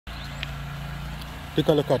Take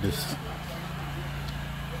a look at this.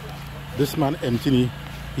 This man emptying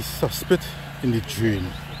his suspect in the drain.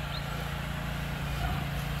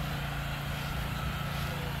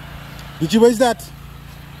 Did you waste that?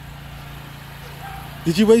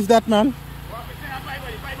 Did you waste that, man?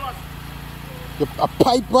 A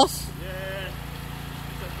pipe bus? Yeah.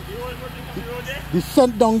 The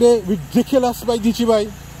scent down there ridiculous by DJ boy.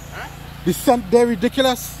 Huh? The scent there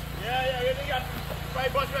ridiculous. Yeah, we got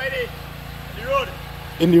pipe bus right there. The road.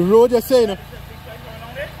 In the road you're saying?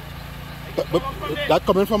 That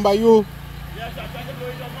coming from by you? Yes, I'm trying to blow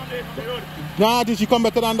it up from the road. Nah, did you come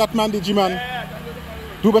better than that, man, DJ man? Yeah,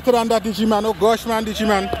 do better than that, DJ man. Oh gosh, man, DJ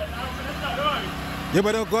man. Yeah,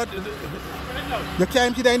 but oh God. You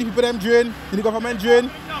can't empty any people them drain, in the government drain.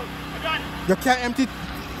 You can't empty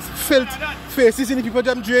filth faces in the people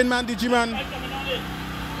them drain, man, DG man.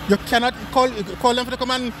 You cannot call them for to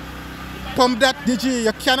come and pump that, DG.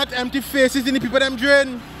 You cannot empty faces in the people them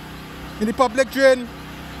drain, in the public drain.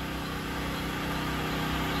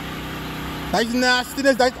 That is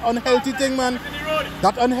nastiness, that unhealthy thing, man.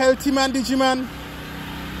 That unhealthy, man, DG man.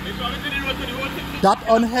 That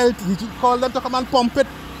unhealthy. Did you call them to come and pump it?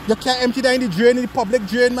 You can't empty that in the drain, in the public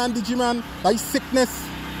drain, man, DG man. That is sickness.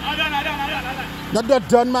 That's not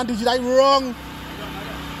done, man, DG. That's wrong.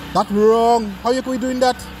 That's wrong. How you could be doing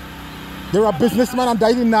that? You're a businessman and that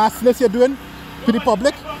is the nastiness you're doing to the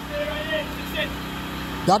public.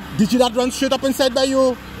 That DG that runs straight up inside by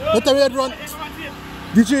you. Let me that run.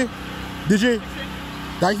 DG.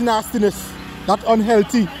 That is nastiness. That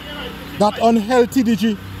unhealthy. That unhealthy,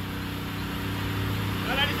 DG.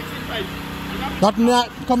 That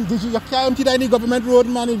come, DG, you can't empty that in the government road,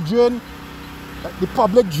 man, in drain. The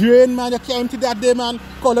public drain, man, you can't empty that there, man.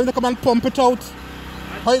 Call them to come and pump it out.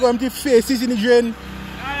 How you going to empty faces in the drain?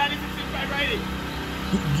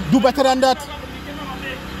 Do better than that.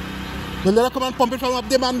 You let them come and pump it from up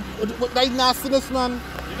there, man. That is nastiness, man.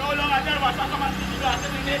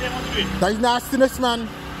 That is nastiness, man.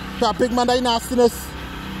 For a big man, that is nastiness.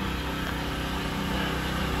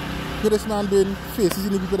 Look at this man doing faces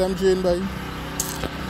in the people them drain, boy.